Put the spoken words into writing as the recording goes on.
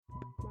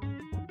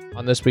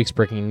On this week's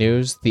breaking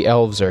news, the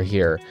elves are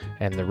here,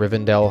 and the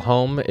Rivendell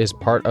home is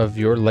part of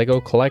your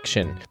LEGO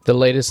collection. The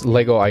latest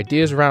LEGO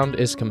Ideas round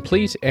is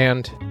complete,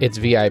 and it's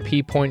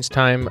VIP points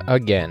time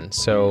again.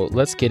 So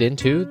let's get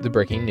into the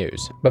breaking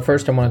news. But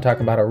first, I want to talk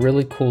about a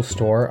really cool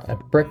store, a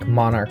Brick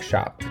Monarch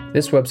shop.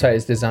 This website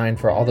is designed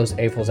for all those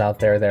AFOLs out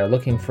there that are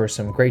looking for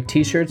some great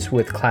t-shirts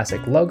with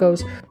classic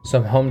logos,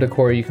 some home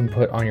decor you can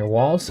put on your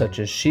walls, such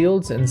as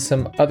shields, and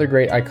some other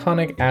great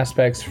iconic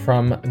aspects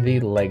from the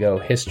LEGO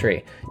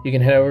history. You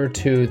can head over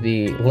to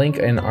the link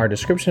in our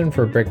description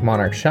for Brick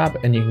Monarch shop,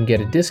 and you can get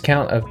a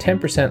discount of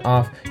 10%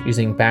 off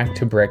using Back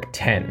to Brick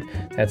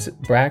 10. That's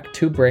Back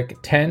to Brick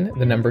 10,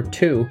 the number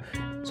 2.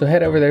 So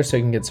head over there so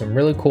you can get some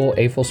really cool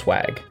AFOL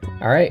swag.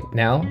 All right,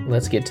 now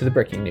let's get to the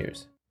breaking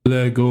news.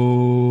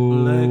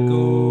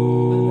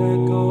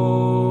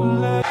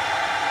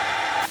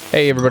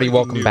 Hey everybody,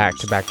 welcome back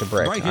to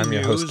Brick. I'm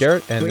your host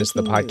Garrett, and this is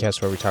the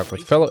podcast where we talk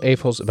with fellow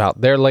AFOLs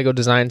about their LEGO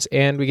designs,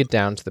 and we get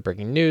down to the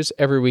breaking news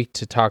every week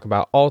to talk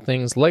about all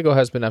things LEGO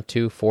has been up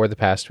to for the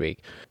past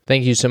week.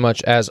 Thank you so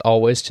much, as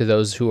always, to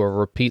those who are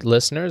repeat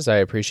listeners. I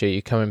appreciate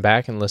you coming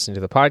back and listening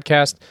to the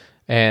podcast.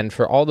 And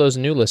for all those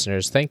new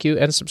listeners, thank you,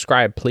 and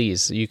subscribe,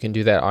 please. You can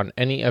do that on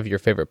any of your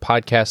favorite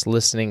podcast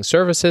listening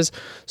services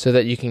so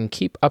that you can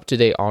keep up to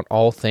date on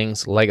all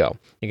things LEGO.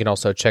 You can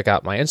also check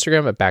out my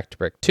Instagram at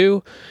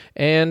Back2Brick2,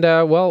 and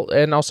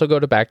also go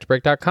to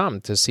backtobrick.com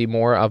to see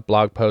more of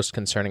blog posts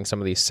concerning some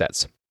of these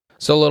sets.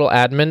 So a little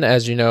admin,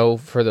 as you know,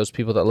 for those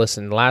people that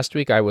listened last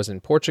week, I was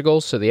in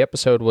Portugal, so the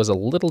episode was a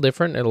little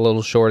different and a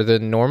little shorter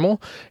than normal,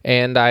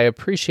 and I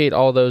appreciate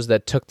all those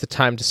that took the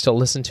time to still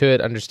listen to it,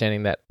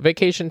 understanding that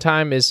vacation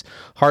time is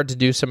hard to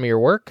do some of your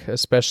work,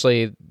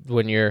 especially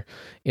when your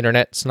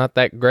internet's not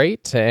that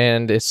great,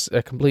 and it's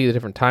a completely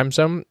different time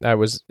zone. I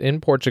was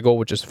in Portugal,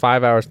 which is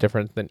 5 hours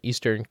different than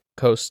Eastern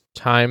Coast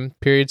time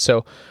period,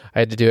 so I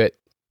had to do it.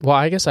 Well,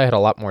 I guess I had a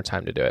lot more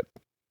time to do it,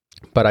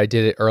 but I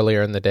did it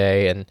earlier in the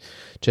day and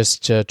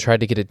just tried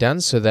to get it done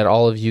so that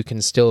all of you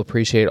can still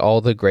appreciate all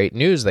the great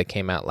news that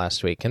came out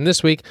last week. And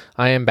this week,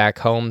 I am back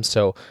home,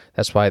 so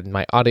that's why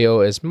my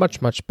audio is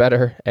much, much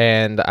better,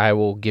 and I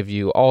will give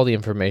you all the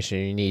information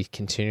you need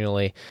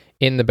continually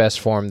in the best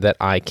form that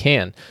I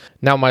can.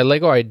 Now, my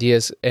LEGO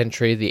Ideas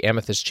entry, the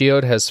Amethyst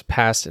Geode, has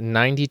passed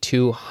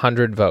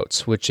 9,200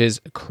 votes, which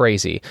is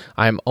crazy.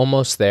 I'm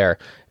almost there.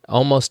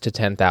 Almost to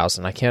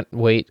 10,000. I can't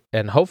wait,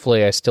 and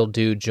hopefully I still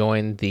do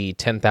join the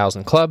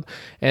 10,000 club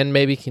and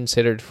maybe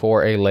considered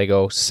for a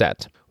LEGO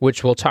set,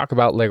 which we'll talk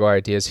about LEGO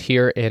Ideas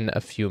here in a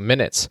few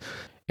minutes.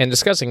 And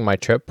discussing my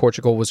trip,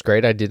 Portugal was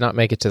great. I did not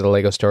make it to the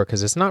LEGO store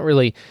because it's not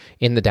really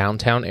in the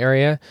downtown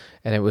area,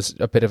 and it was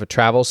a bit of a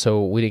travel,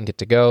 so we didn't get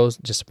to go.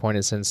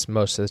 Disappointed, since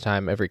most of the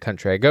time, every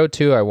country I go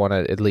to, I want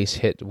to at least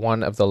hit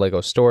one of the LEGO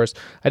stores.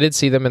 I did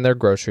see them in their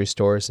grocery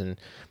stores, and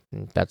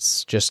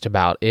that's just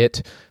about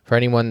it. For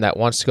anyone that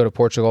wants to go to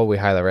Portugal, we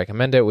highly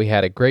recommend it. We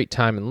had a great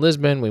time in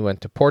Lisbon. We went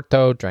to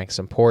Porto, drank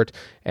some port,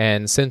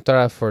 and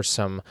Sintra for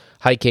some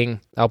hiking.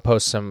 I'll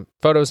post some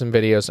photos and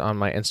videos on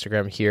my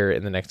Instagram here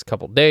in the next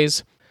couple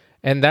days.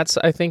 And that's,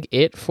 I think,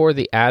 it for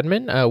the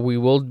admin. We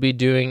will be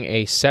doing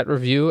a set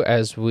review,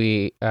 as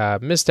we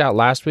missed out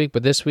last week,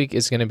 but this week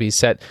is going to be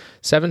set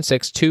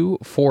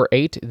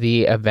 76248,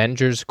 the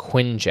Avengers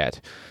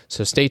Quinjet.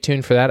 So stay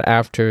tuned for that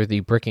after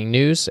the breaking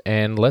news,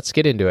 and let's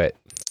get into it.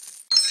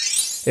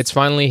 It's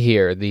finally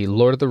here, the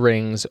Lord of the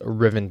Rings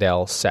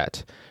Rivendell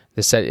set.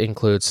 The set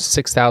includes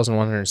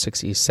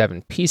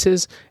 6,167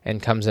 pieces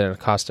and comes in at a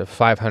cost of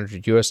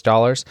 $500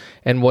 US.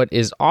 And what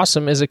is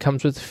awesome is it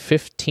comes with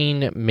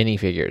 15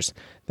 minifigures.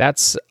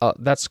 That's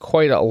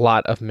quite a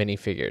lot of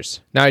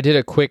minifigures. Now, I did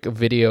a quick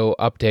video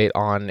update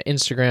on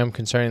Instagram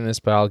concerning this,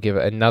 but I'll give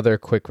another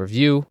quick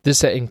review. This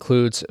set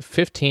includes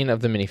 15 of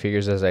the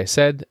minifigures, as I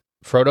said: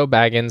 Frodo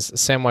Baggins,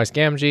 Samwise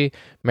Gamgee,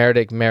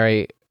 Meredith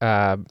Mary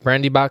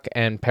Brandybuck,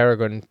 and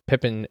Peregrine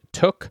Pippin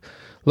Took.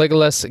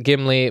 Legolas,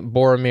 Gimli,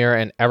 Boromir,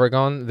 and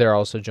Aragorn. They're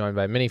also joined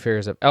by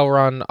minifigures of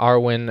Elrond,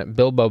 Arwen,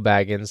 Bilbo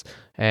Baggins,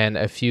 and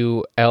a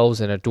few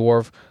elves and a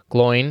dwarf.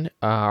 Gloin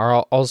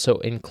are also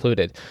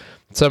included.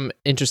 Some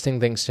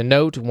interesting things to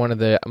note: one of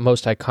the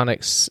most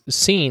iconic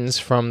scenes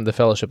from the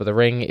Fellowship of the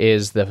Ring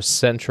is the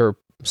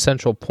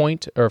central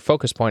point or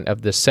focus point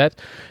of this set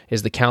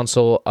is the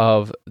Council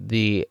of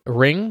the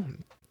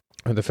Ring,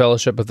 or the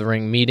Fellowship of the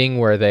Ring meeting,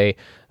 where they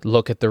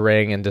look at the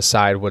ring and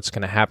decide what's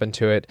going to happen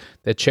to it.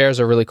 The chairs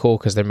are really cool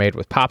because they're made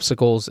with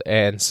popsicles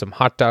and some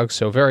hot dogs,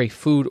 so very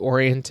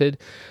food-oriented.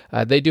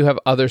 They do have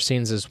other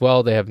scenes as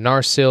well. They have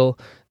Narsil,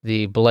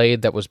 the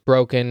blade that was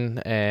broken,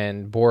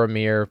 and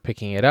Boromir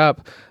picking it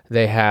up.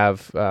 They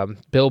have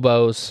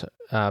Bilbo's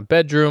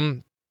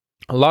bedroom,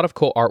 a lot of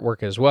cool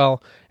artwork as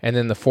well, and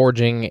then the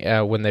forging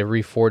when they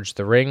reforged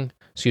the ring.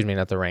 Excuse me,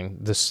 not the ring,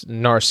 this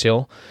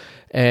Narsil.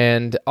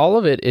 And all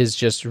of it is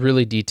just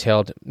really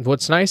detailed.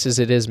 What's nice is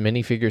it is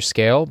minifigure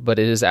scale, but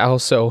it is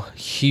also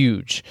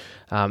huge.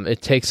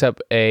 It takes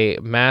up a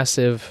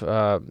massive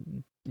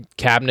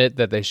cabinet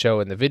that they show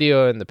in the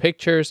video and the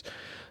pictures.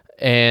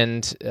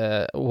 And,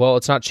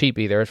 it's not cheap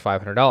either at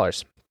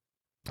 $500.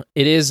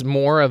 It is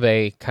more of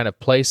a kind of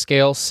play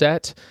scale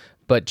set,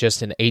 but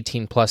just an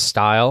 18 plus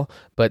style,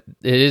 but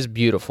it is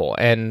beautiful.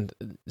 And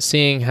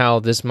seeing how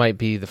this might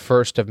be the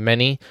first of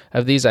many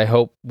of these, I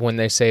hope when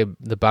they say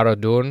the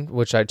Barad-dûn,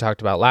 which I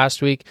talked about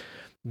last week,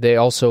 they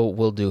also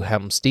will do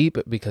Helm's Deep,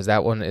 because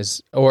that one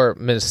is, or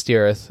Minas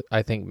Tirith.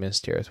 I think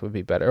Minas Tirith would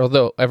be better,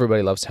 although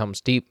everybody loves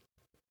Helm's Deep.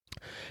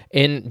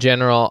 In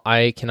general,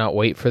 I cannot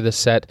wait for this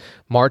set.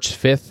 March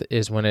 5th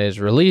is when it is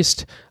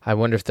released. I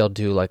wonder if they'll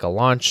do like a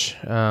launch,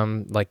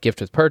 like gift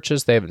with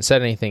purchase. They haven't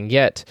said anything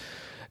yet.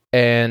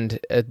 And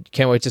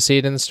can't wait to see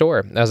it in the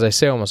store, as I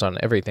say almost on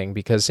everything,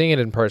 because seeing it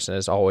in person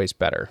is always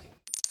better.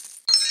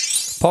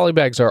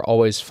 Polybags are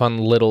always fun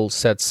little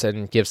sets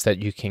and gifts that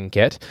you can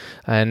get,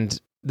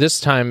 and this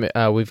time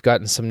we've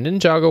gotten some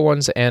Ninjago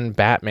ones and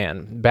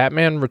Batman.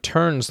 Batman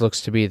Returns looks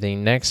to be the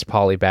next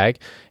polybag.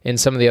 In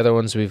some of the other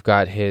ones, we've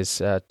got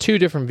his two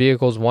different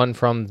vehicles, one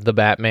from the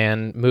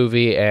Batman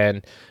movie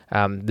and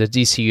the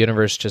DC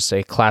Universe, just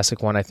a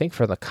classic one, I think,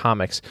 for the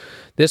comics.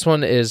 This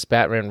one is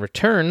Batman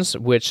Returns,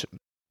 which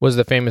was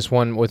the famous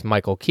one with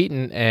Michael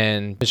Keaton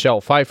and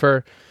Michelle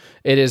Pfeiffer.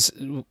 It is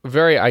a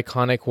very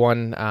iconic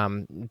one,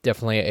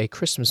 definitely a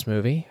Christmas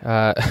movie.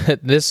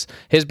 His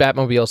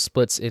Batmobile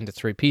splits into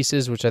three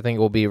pieces, which I think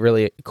will be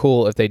really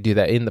cool if they do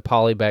that in the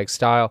polybag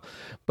style.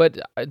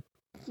 But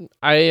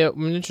I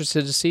am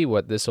interested to see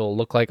what this will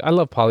look like. I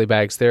love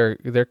polybags.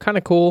 They're kind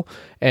of cool,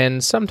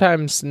 and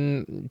sometimes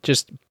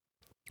just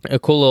a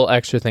cool little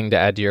extra thing to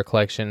add to your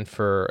collection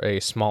for a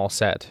small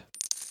set.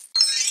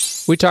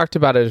 We talked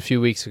about it a few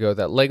weeks ago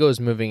that LEGO is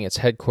moving its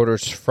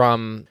headquarters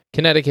from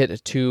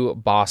Connecticut to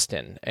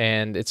Boston,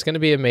 and it's going to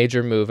be a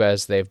major move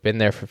as they've been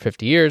there for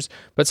 50 years,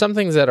 but some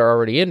things that are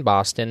already in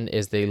Boston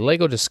is the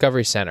LEGO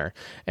Discovery Center,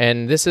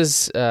 and this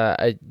is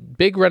a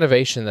big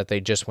renovation that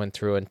they just went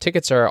through, and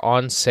tickets are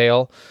on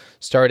sale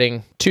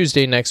starting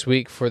Tuesday next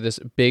week for this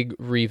big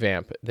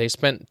revamp. They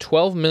spent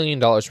 $12 million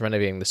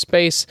renovating the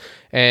space,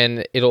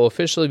 and it'll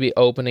officially be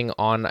opening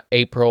on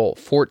April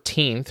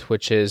 14th,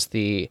 which is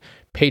the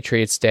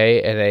Patriots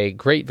Day and a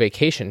great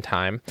vacation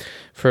time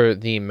for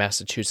the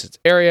Massachusetts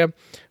area.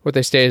 What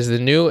they say is the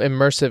new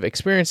immersive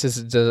experience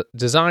is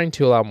designed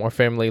to allow more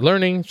family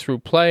learning through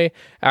play,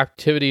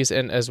 activities,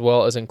 and as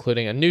well as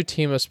including a new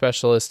team of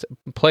specialist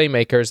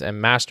playmakers and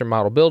master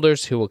model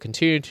builders who will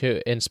continue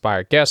to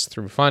inspire guests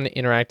through fun,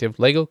 interactive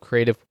LEGO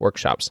creative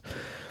workshops.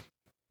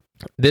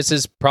 This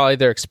is probably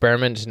their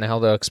experiment in how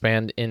they'll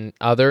expand in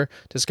other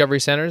Discovery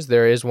Centers.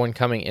 There is one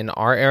coming in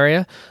our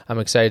area. I'm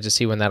excited to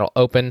see when that'll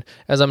open.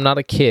 As I'm not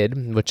a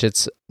kid, which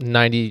it's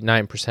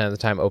 99% of the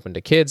time open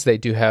to kids, they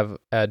do have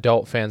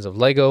adult fans of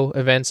LEGO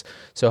events,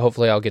 so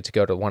hopefully I'll get to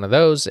go to one of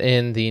those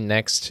in the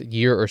next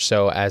year or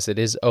so, as it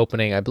is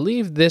opening, I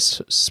believe,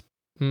 this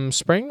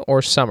spring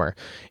or summer.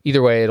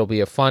 Either way, it'll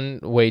be a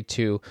fun way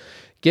to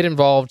get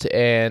involved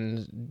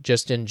and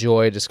just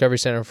enjoy Discovery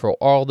Center for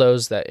all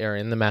those that are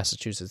in the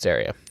Massachusetts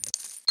area.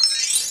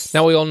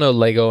 Now, we all know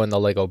LEGO and the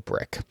LEGO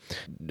brick,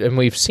 and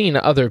we've seen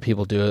other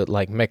people do it,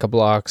 like Mecha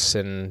Blocks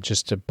and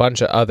just a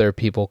bunch of other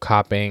people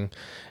copying.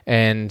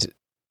 And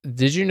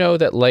did you know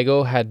that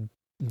LEGO had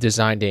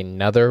designed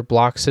another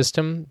block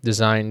system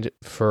designed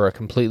for a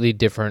completely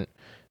different,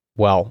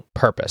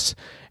 purpose?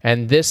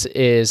 And this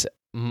is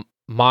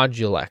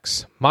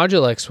Modulex.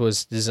 Modulex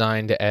was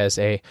designed as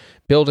a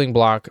building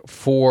block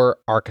for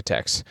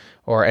architects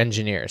or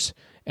engineers,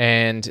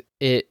 and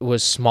it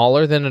was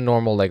smaller than a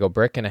normal Lego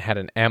brick, and it had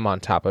an M on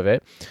top of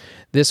it.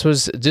 This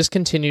was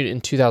discontinued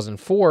in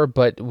 2004,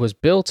 but was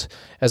built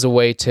as a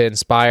way to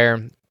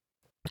inspire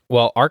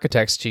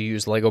architects to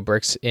use Lego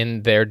bricks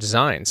in their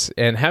designs.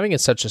 And having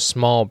it such a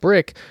small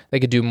brick, they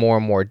could do more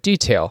and more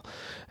detail.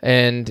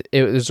 And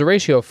it was a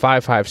ratio of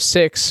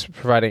 5:6,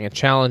 providing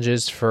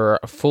challenges for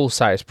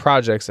full-size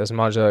projects, as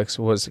Modulex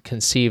was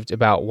conceived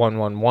about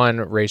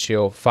 1:1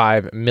 ratio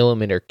 5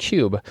 millimeter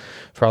cube.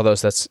 For all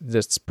those,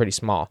 that's pretty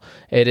small.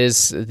 It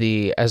is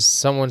as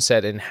someone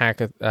said in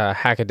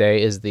Hackaday,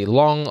 is the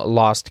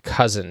long-lost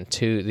cousin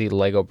to the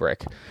Lego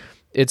brick.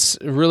 It's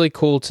really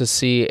cool to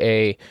see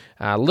a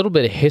little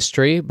bit of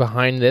history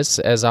behind this,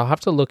 as I'll have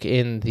to look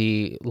in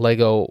the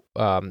Lego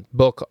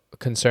book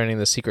concerning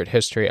the secret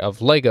history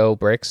of Lego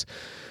bricks,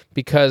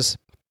 because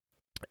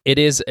it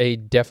is a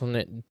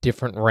definite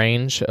different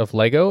range of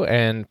Lego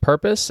and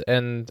purpose.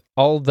 And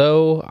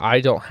although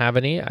I don't have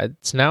any,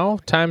 it's now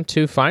time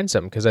to find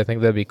some, because I think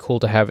that'd be cool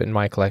to have in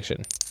my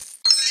collection.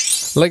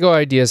 LEGO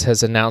Ideas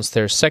has announced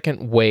their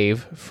second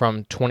wave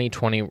from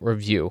 2020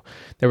 review.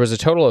 There was a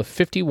total of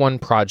 51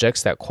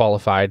 projects that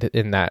qualified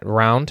in that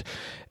round.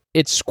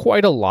 It's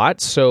quite a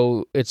lot,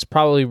 so it's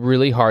probably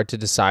really hard to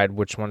decide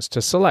which ones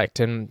to select.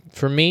 And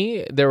for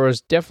me, there was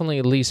definitely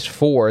at least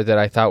 4 that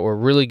I thought were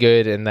really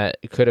good and that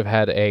could have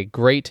had a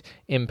great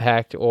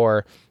impact,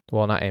 or,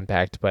 not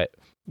impact, but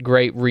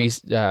great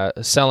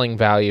selling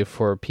value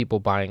for people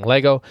buying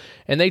Lego.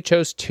 And they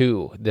chose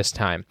 2 this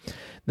time.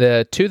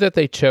 The 2 that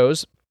they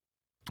chose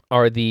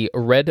are the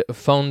red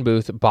phone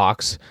booth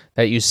box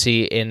that you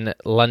see in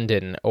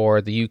London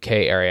or the UK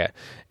area.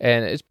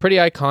 And it's pretty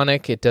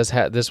iconic. It does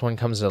have, this one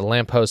comes with a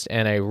lamppost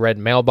and a red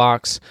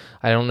mailbox.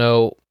 I don't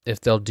know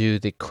if they'll do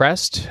the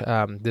crest.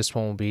 This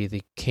one will be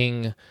the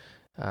King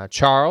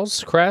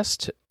Charles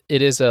crest.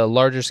 It is a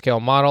larger scale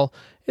model.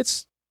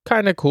 It's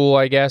kind of cool,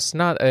 I guess.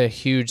 Not a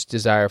huge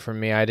desire for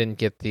me. I didn't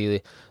get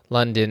the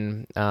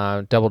London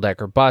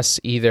double-decker bus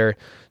either.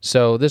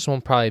 So this one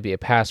will probably be a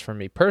pass for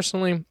me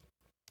personally.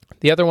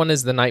 The other one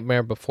is The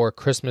Nightmare Before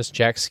Christmas,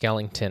 Jack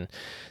Skellington.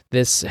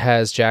 This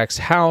has Jack's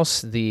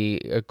house,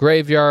 the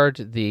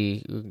graveyard,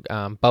 the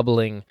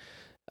bubbling,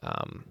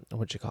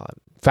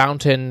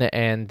 fountain,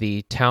 and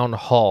the town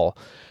hall.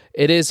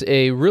 It is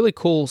a really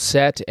cool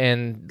set,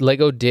 and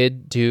LEGO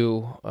did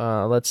do,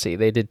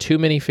 they did 2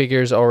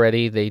 minifigures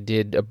already. They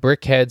did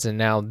BrickHeadz and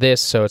now this,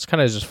 so it's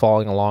kind of just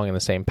following along in the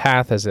same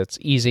path as it's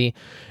easy,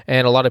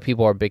 and a lot of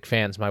people are big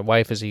fans. My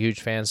wife is a huge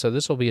fan, so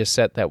this will be a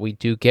set that we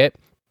do get.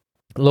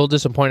 A little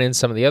disappointed in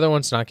some of the other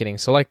ones not getting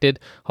selected.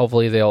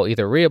 Hopefully they'll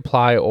either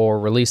reapply or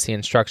release the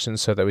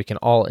instructions so that we can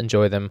all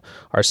enjoy them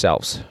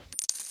ourselves.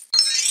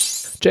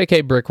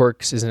 JK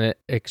Brickworks is an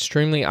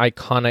extremely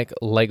iconic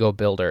LEGO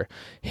builder.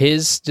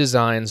 His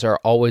designs are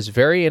always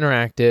very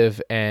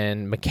interactive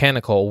and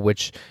mechanical,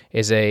 which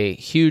is a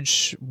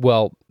huge,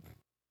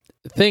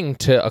 thing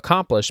to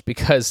accomplish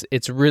because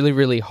it's really,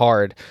 really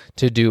hard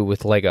to do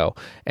with LEGO.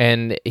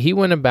 And he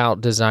went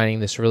about designing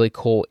this really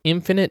cool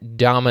infinite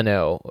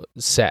domino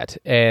set.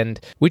 And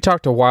we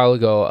talked a while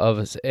ago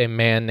of a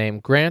man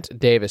named Grant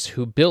Davis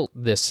who built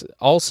this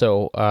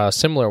also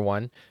similar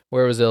one,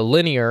 where it was a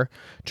linear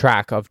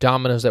track of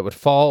dominoes that would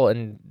fall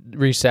and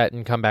reset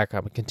and come back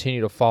up and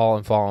continue to fall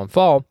and fall and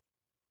fall.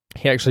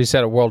 He actually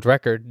set a world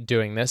record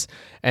doing this.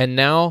 And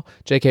now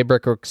JK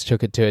Brickworks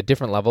took it to a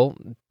different level,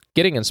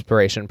 getting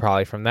inspiration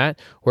probably from that,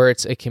 where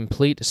it's a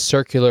complete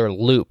circular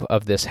loop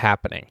of this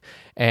happening.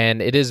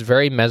 And it is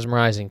very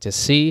mesmerizing to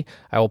see.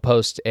 I will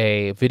post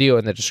a video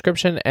in the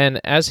description, and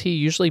as he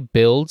usually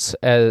builds,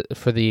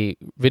 for the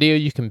video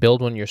you can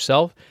build one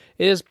yourself,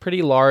 it is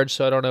pretty large,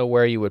 so I don't know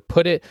where you would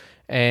put it,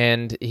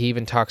 and he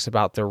even talks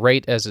about the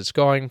rate as it's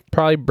going,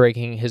 probably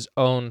breaking his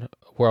own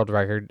world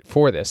record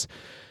for this.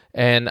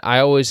 And I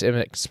always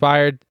am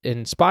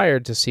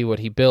inspired to see what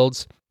he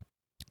builds.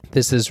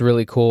 This is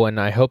really cool, and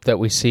I hope that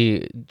we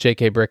see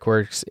JK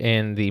Brickworks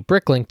in the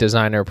Bricklink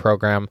Designer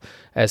program,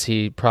 as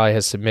he probably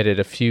has submitted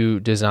a few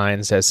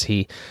designs as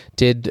he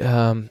did.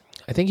 I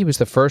think he was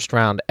the first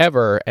round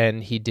ever,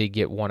 and he did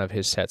get one of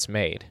his sets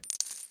made.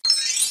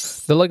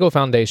 The LEGO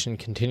Foundation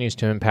continues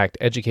to impact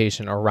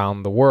education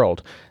around the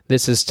world.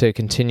 This is to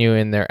continue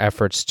in their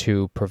efforts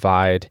to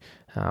provide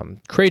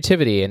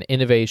creativity and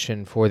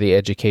innovation for the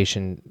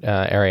education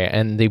area.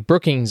 And the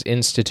Brookings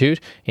Institute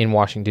in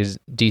Washington,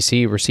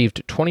 D.C. received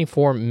a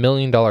 $24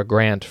 million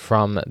grant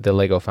from the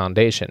LEGO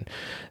Foundation.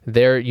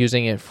 They're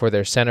using it for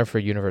their Center for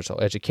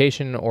Universal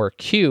Education, or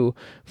CUE,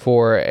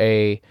 for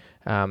a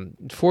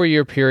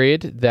 4-year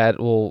period that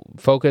will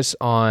focus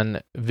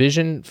on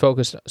vision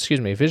focused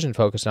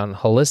on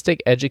holistic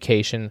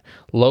education,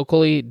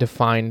 locally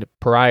defined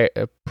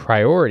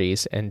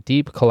priorities, and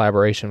deep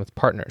collaboration with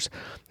partners.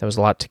 That was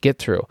a lot to get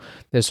through.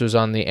 This was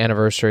on the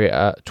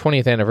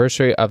 20th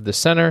anniversary of the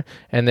center,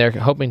 and they're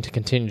hoping to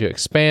continue to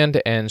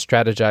expand and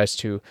strategize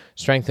to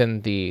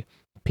strengthen the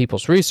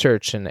people's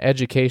research and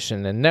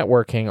education and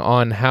networking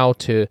on how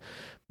to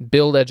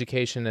build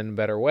education in a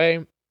better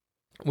way,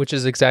 which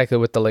is exactly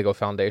what the LEGO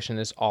Foundation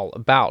is all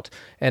about.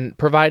 And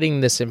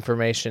providing this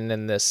information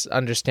and this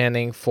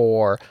understanding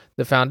for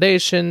the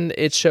foundation,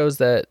 it shows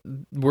that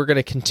we're going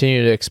to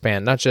continue to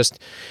expand, not just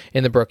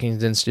in the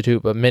Brookings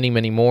Institute, but many,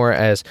 many more,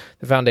 as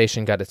the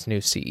foundation got its new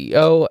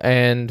CEO,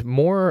 and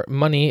more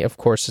money, of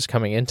course, is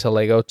coming into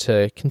LEGO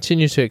to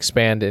continue to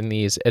expand in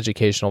these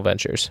educational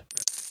ventures.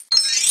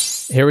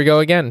 Here we go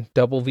again.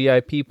 Double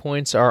VIP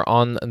points are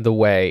on the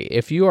way.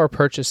 If you are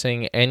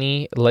purchasing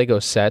any LEGO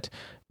set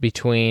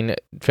between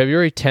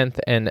February 10th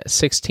and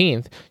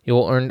 16th, you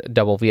will earn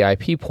double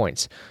VIP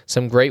points.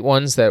 Some great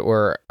ones that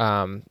were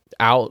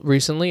out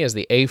recently is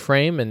the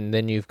A-Frame, and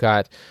then you've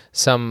got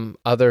some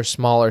other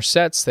smaller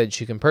sets that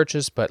you can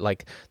purchase, but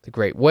like the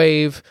Great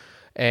Wave,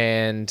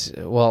 and,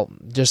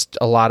 just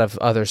a lot of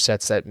other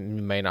sets that you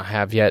may not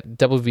have yet.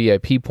 Double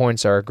VIP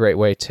points are a great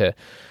way to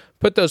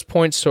put those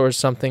points towards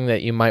something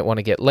that you might want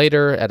to get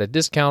later at a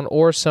discount,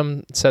 or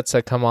some sets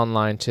that come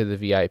online to the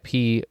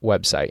VIP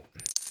website.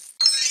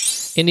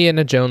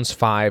 Indiana Jones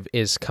 5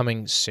 is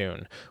coming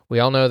soon. We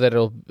all know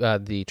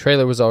that the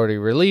trailer was already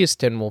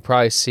released, and we'll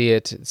probably see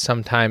it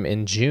sometime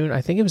in June.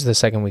 I think it was the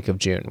second week of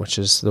June, which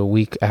is the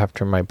week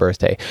after my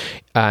birthday.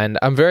 And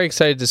I'm very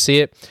excited to see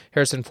it.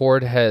 Harrison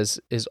Ford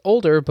is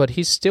older, but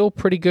he's still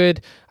pretty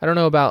good. I don't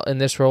know about in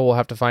this role, we'll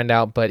have to find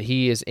out, but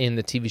he is in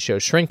the TV show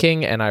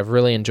Shrinking, and I've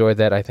really enjoyed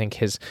that. I think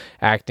his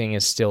acting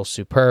is still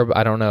superb.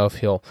 I don't know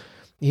if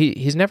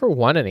He's never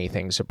won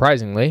anything,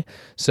 surprisingly,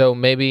 so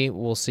maybe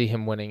we'll see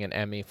him winning an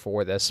Emmy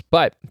for this.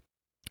 But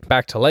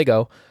Back to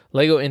Lego.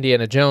 Lego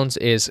Indiana Jones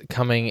is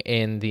coming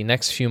in the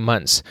next few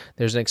months.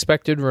 There's an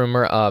expected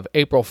rumor of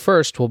April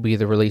 1st will be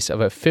the release of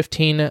a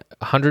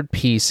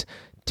 1,500-piece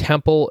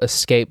Temple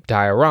Escape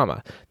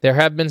diorama. There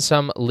have been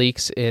some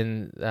leaks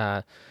in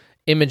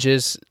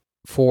images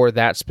for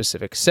that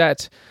specific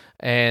set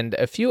and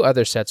a few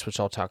other sets, which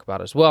I'll talk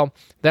about as well.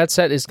 That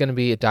set is going to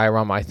be a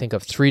diorama, I think,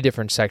 of 3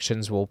 different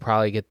sections. We'll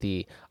probably get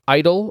the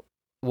idol,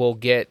 we'll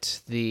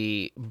get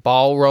the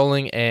ball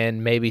rolling,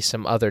 and maybe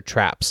some other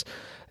traps.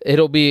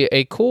 It'll be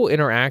a cool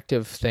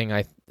interactive thing,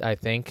 I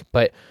think,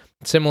 but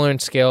similar in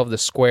scale of the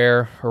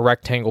square or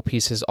rectangle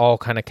pieces all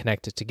kind of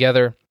connected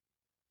together.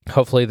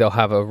 Hopefully they'll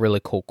have a really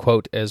cool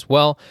quote as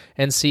well,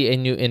 and see a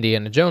new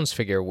Indiana Jones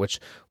figure, which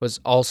was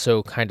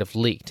also kind of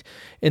leaked.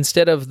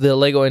 Instead of the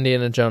Lego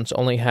Indiana Jones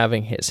only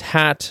having his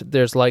hat,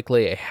 there's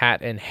likely a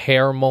hat and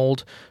hair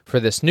mold for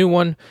this new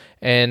one,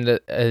 and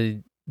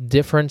a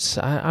difference,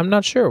 I'm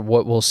not sure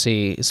what we'll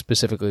see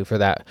specifically for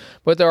that,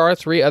 but there are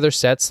 3 other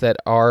sets that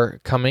are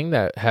coming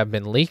that have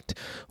been leaked.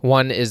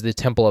 One is the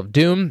Temple of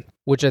Doom,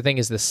 which I think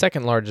is the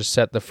second largest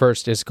set. The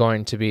first is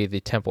going to be the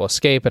Temple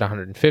Escape at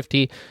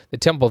 $150. The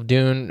Temple of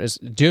Doom is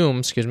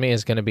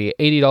going to be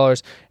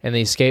 $80, and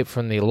the Escape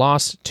from the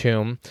Lost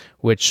Tomb,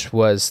 which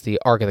was the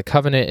Ark of the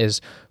Covenant, is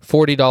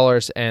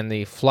 $40, and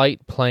the fighter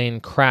plane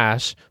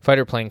crash,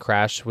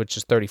 which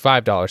is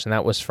 $35, and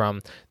that was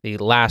from the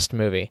last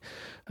movie,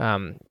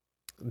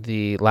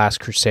 The Last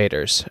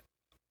Crusaders.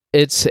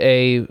 It's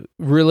a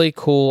really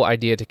cool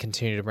idea to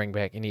continue to bring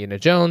back Indiana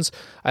Jones.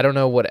 I don't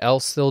know what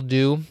else they'll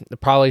do.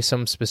 Probably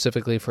some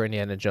specifically for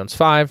Indiana Jones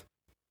 5.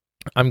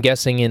 I'm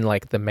guessing in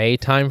like the May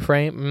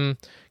timeframe.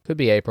 Could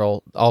be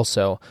April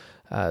also.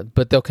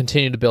 But they'll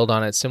continue to build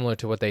on it, similar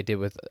to what they did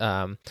with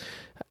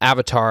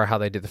Avatar, how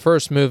they did the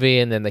first movie,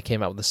 and then they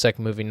came out with the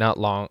second movie not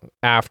long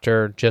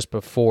after, just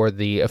before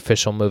the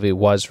official movie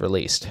was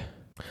released.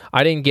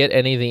 I didn't get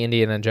any of the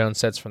Indiana Jones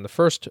sets from the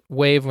first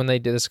wave when they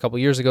did this a couple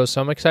years ago,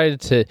 so I'm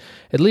excited to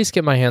at least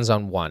get my hands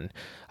on one.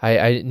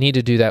 I need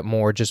to do that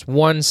more, just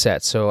one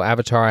set. So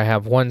Avatar, I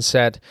have one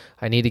set.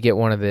 I need to get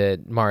one of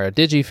the Mario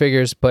Digi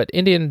figures, but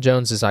Indiana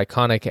Jones is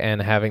iconic,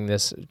 and having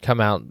this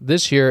come out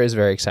this year is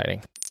very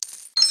exciting.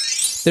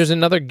 There's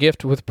another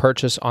gift with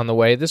purchase on the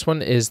way. This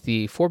one is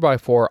the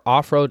 4x4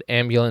 Off-Road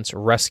Ambulance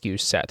Rescue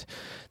Set.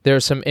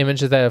 There's some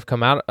images that have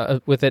come out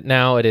with it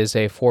now. It is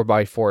a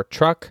 4x4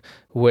 truck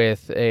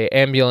with a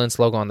ambulance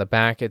logo on the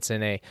back. It's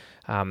in a,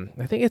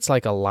 I think it's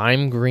like a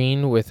lime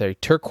green with a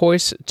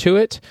turquoise to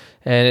it,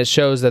 and it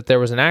shows that there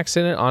was an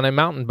accident on a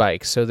mountain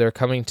bike, so they're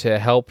coming to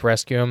help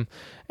rescue him.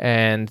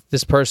 And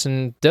this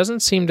person doesn't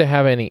seem to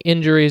have any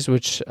injuries,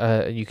 which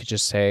you could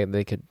just say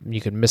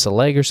you could miss a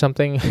leg or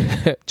something.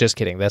 Just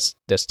kidding. That's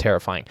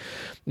terrifying.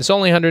 It's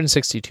only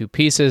 162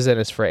 pieces, and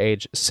it's for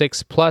age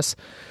 6+.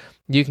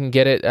 You can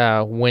get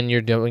it when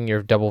you're doing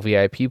your double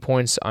VIP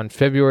points on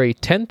February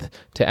 10th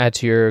to add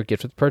to your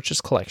gift with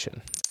purchase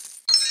collection.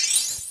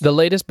 The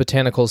latest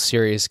Botanicals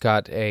series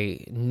got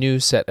a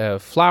new set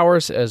of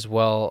flowers as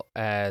well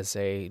as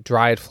a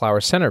dried flower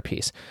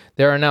centerpiece.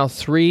 There are now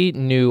 3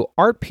 new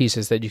art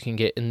pieces that you can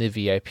get in the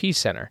VIP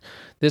center.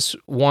 This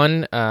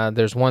one,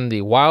 there's one,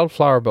 the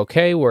Wildflower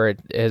Bouquet, where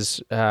it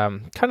is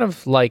kind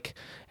of like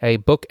a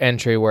book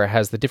entry where it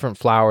has the different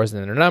flowers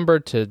and they're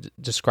numbered to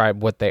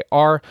describe what they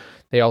are.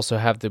 They also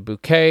have the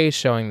bouquet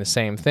showing the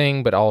same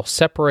thing, but all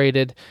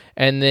separated.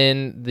 And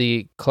then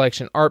the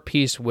collection art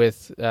piece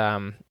with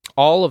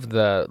all of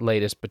the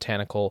latest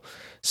botanical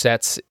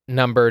sets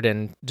numbered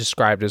and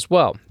described as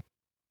well.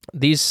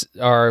 These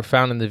are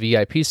found in the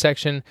VIP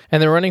section,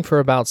 and they're running for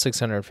about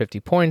 650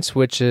 points,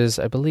 which is,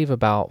 I believe,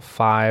 about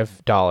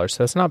 $5.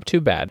 So that's not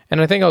too bad.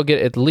 And I think I'll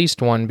get at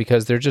least one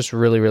because they're just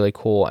really, really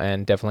cool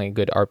and definitely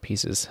good art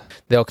pieces.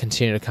 They'll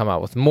continue to come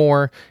out with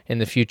more in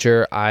the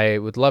future. I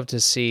would love to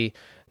see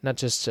not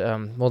just,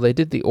 they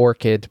did the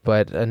orchid,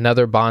 but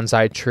another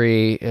bonsai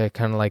tree,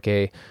 kind of like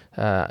a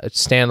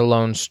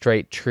standalone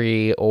straight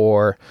tree,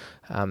 or,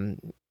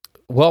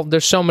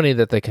 there's so many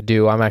that they could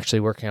do. I'm actually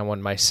working on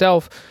one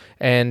myself,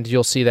 and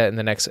you'll see that in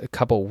the next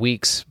couple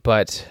weeks.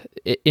 But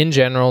in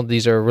general,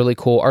 these are really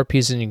cool art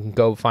pieces, and you can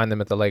go find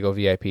them at the LEGO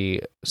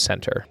VIP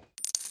Center.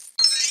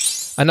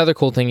 Another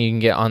cool thing you can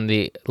get on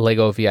the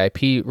LEGO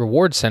VIP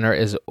Reward Center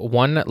is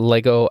one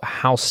LEGO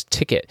house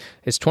ticket.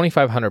 It's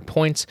 2,500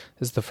 points.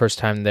 This is the first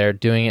time they're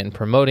doing it and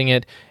promoting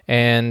it.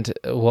 And,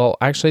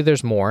 actually,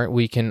 there's more.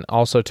 We can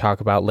also talk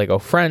about LEGO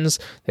Friends.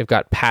 They've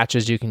got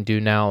patches you can do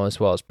now, as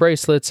well as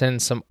bracelets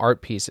and some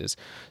art pieces.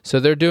 So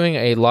they're doing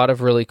a lot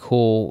of really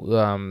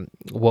cool,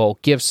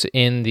 gifts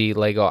in the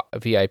LEGO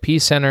VIP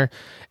Center.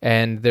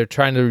 And they're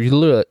trying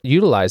to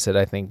utilize it,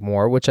 I think,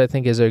 more, which I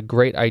think is a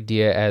great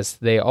idea, as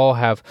they all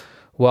have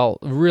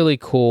really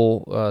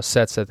cool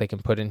sets that they can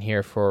put in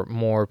here for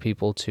more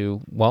people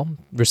to,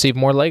 receive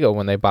more LEGO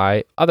when they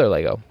buy other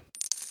LEGO.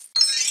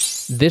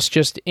 This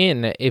just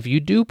in, if you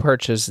do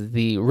purchase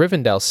the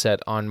Rivendell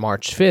set on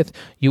March 5th,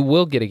 you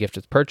will get a gift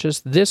with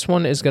purchase. This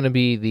one is going to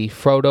be the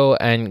Frodo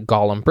and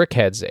Gollum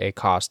brickheads, a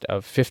cost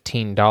of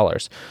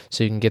 $15.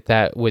 So you can get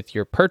that with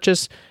your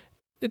purchase.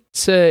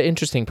 it's an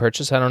interesting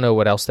purchase. I don't know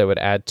what else they would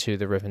add to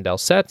the Rivendell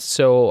set,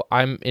 so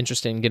I'm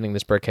interested in getting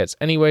this BrickHeadz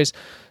anyways.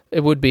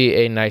 It would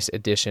be a nice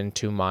addition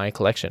to my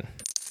collection.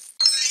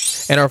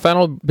 And our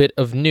final bit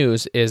of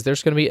news is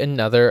there's going to be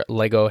another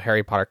LEGO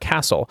Harry Potter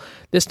castle.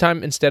 This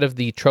time, instead of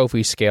the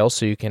trophy scale,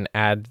 so you can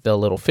add the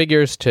little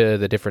figures to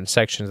the different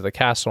sections of the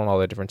castle and all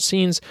the different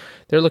scenes,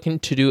 they're looking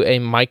to do a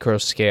micro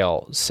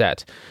scale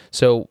set.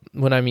 So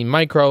when I mean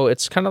micro,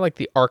 it's kind of like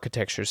the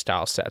architecture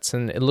style sets,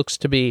 and it looks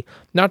to be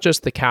not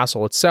just the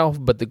castle itself,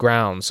 but the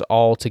grounds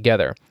all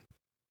together.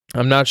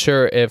 I'm not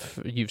sure if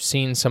you've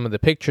seen some of the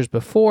pictures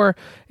before.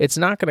 It's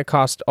not going to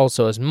cost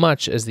also as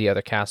much as the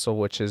other castle,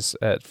 which is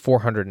at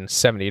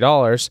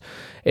 $470.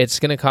 It's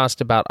going to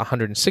cost about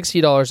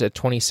 $160 at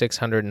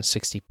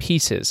 2,660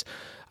 pieces.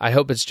 I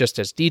hope it's just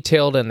as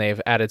detailed, and they've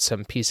added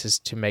some pieces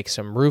to make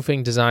some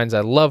roofing designs.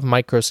 I love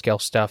micro-scale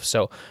stuff,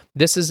 so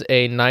this is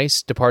a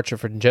nice departure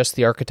from just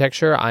the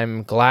architecture.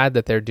 I'm glad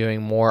that they're doing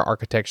more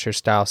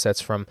architecture-style sets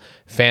from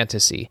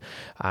fantasy.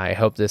 I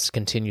hope this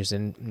continues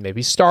in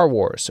maybe Star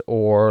Wars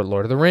or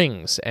Lord of the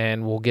Rings,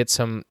 and we'll get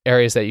some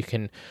areas that you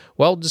can,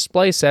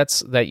 display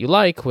sets that you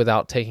like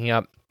without taking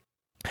up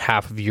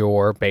half of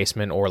your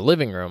basement or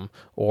living room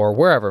or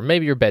wherever,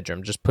 maybe your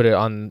bedroom. Just put it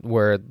on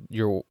where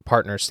your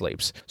partner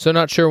sleeps. So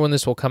not sure when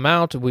this will come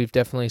out. We've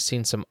definitely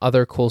seen some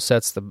other cool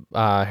sets. The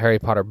Harry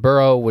Potter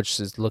Burrow, which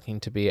is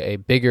looking to be a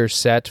bigger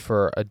set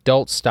for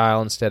adult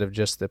style instead of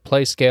just the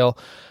play scale.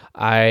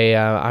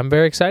 I'm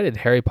very excited.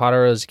 Harry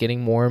Potter is getting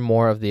more and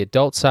more of the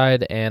adult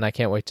side, and I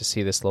can't wait to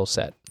see this little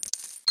set.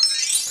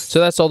 So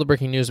that's all the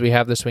breaking news we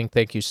have this week.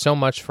 Thank you so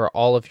much for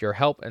all of your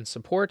help and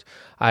support.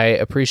 I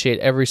appreciate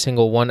every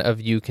single one of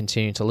you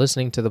continuing to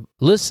listen to the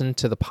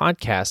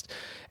podcast,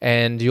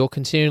 and you'll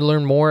continue to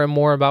learn more and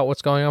more about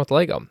what's going on with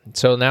LEGO.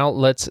 So now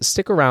let's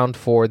stick around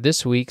for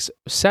this week's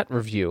set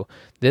review.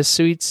 This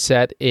week's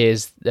set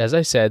is, as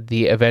I said,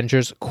 the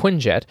Avengers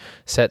Quinjet,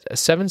 set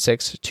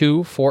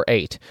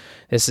 76248.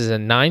 This is a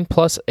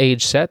 9+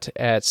 age set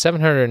at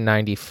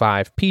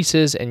 795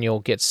 pieces, and you'll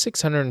get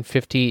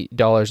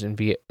 $650 in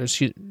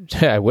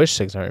I wish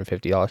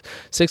 $650.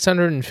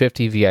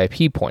 650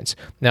 VIP points.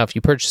 Now, if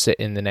you purchase it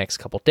in the next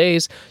couple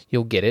days,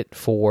 you'll get it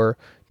for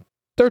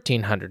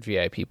 1,300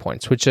 VIP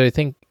points, which I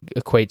think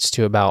equates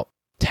to about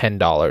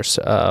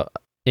 $10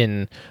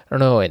 in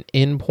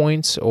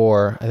points,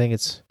 or I think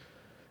it's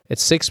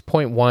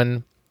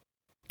 6.1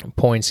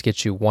 points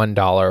gets you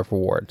 $1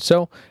 reward.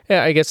 So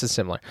yeah, I guess it's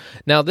similar.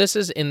 Now this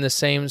is in the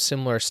same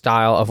similar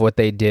style of what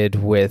they did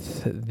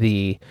with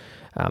the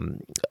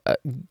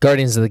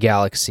Guardians of the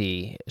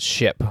Galaxy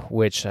ship,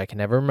 which I can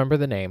never remember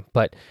the name,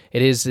 but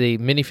it is the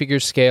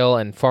minifigure scale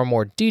and far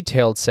more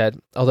detailed set.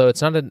 Although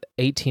it's not an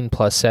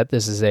 18+ set,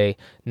 this is a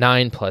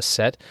 9+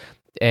 set,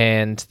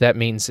 and that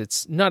means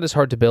it's not as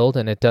hard to build,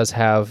 and it does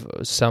have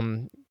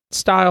some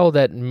style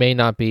that may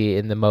not be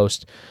in the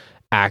most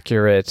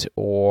accurate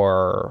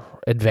or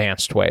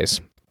advanced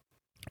ways.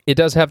 It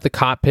does have the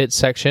cockpit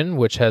section,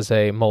 which has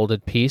a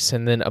molded piece,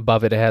 and then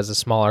above it has a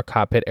smaller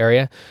cockpit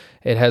area.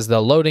 It has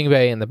the loading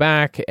bay in the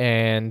back,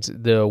 and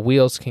the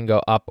wheels can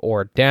go up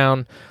or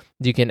down.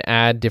 You can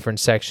add different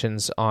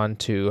sections on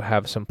to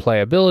have some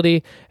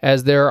playability,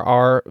 as there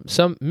are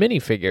some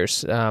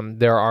minifigures.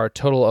 There are a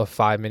total of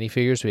 5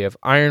 minifigures. We have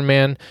Iron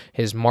Man,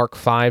 his Mark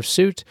V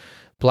suit,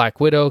 Black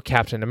Widow,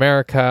 Captain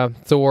America,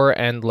 Thor,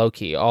 and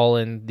Loki, all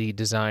in the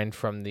design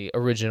from the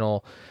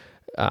original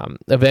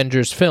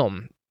Avengers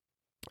film.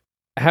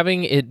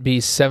 Having it be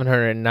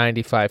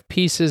 795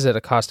 pieces at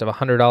a cost of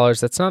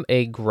 $100, that's not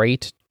a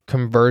great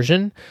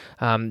conversion.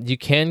 You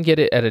can get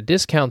it at a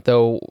discount,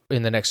 though,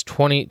 in the next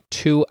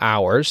 22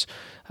 hours.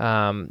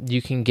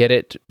 You can get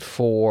it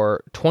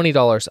for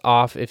 $20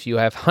 off if you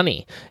have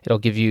Honey. It'll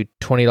give you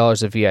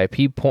 $20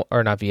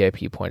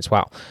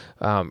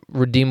 of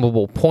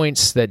redeemable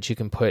points that you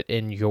can put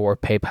in your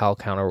PayPal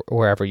account or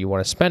wherever you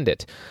want to spend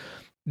it.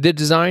 The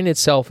design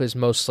itself is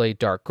mostly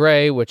dark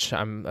gray, which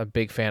I'm a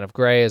big fan of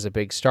gray as a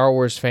big Star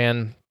Wars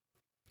fan.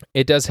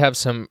 It does have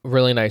some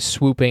really nice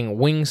swooping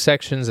wing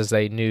sections as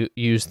they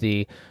use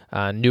the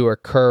newer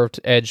curved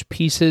edge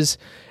pieces,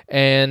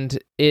 and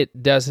it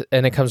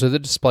comes with a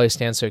display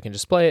stand so you can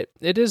display it.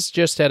 It is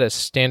just at a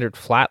standard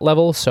flat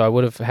level, so I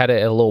would have had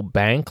it at a little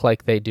bank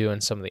like they do in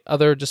some of the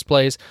other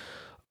displays.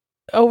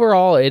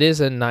 Overall, it is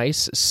a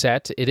nice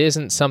set. It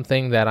isn't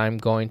something that I'm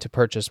going to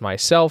purchase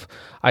myself.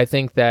 I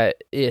think that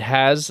it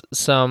has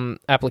some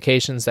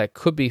applications that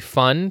could be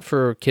fun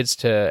for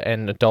kids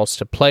and adults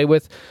to play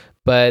with,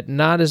 but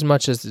not as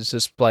much as this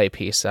display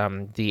piece.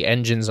 The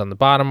engines on the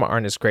bottom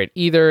aren't as great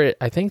either.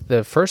 I think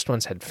the first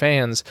ones had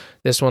fans.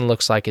 This one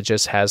looks like it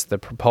just has the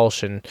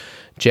propulsion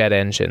jet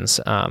engines,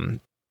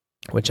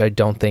 which I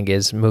don't think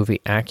is movie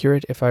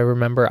accurate, if I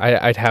remember.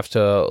 I'd have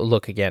to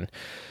look again.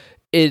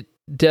 It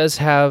does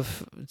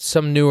have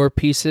some newer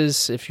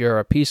pieces if you're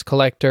a piece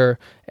collector,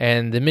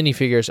 and the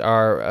minifigures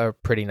are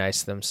pretty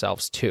nice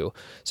themselves too.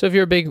 So if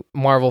you're a big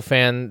Marvel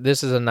fan,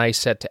 this is a nice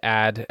set to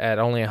add at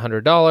only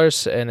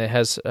 $100, and it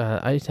has,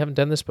 I haven't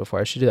done this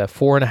before, I should do that,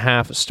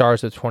 4.5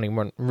 stars with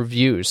 21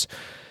 reviews.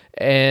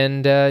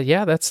 And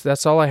yeah,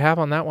 that's all I have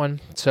on that one.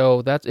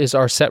 So that is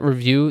our set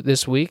review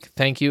this week.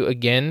 Thank you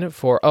again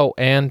for,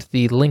 and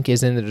the link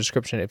is in the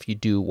description if you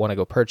do want to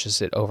go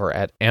purchase it over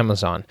at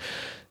Amazon.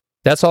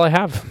 That's all I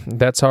have.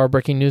 That's our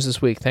breaking news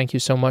this week. Thank you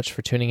so much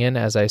for tuning in.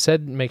 As I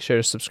said, make sure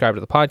to subscribe to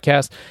the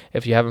podcast.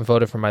 If you haven't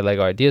voted for my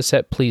Lego idea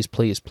set, please,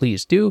 please,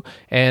 please do.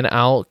 And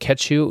I'll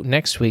catch you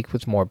next week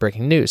with more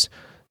breaking news.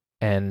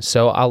 And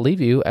so I'll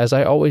leave you as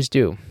I always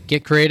do.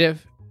 Get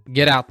creative,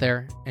 get out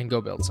there, and go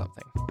build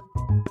something.